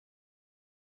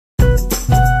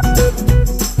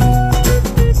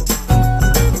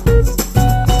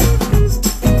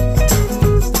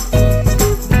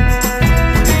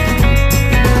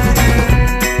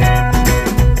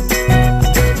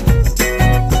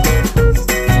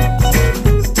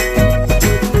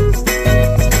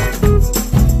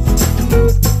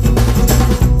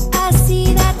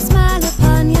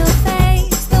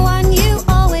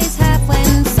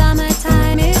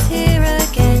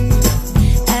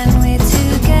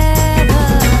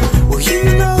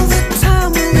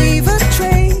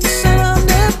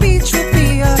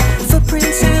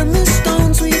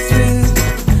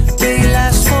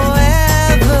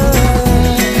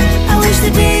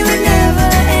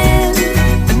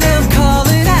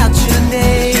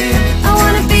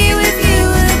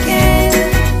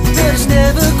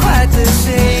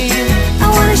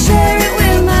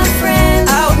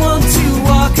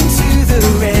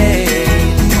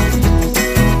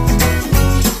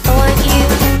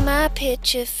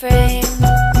picture frame.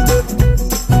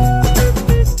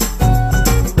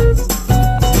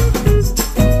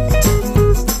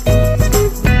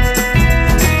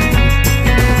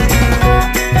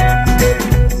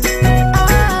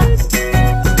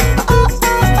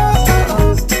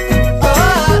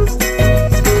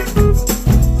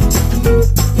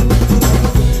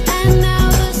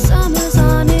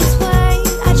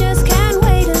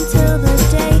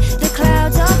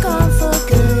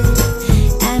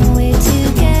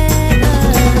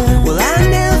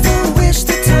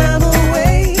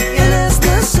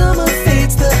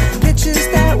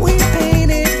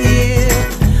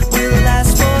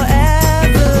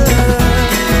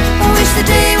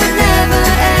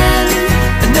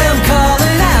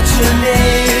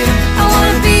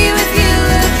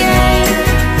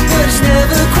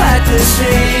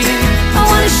 I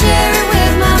wanna share it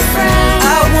with my friends.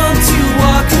 I want to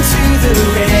walk into the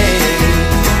rain.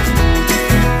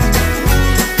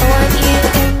 I want you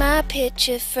in my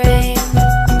picture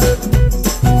frame.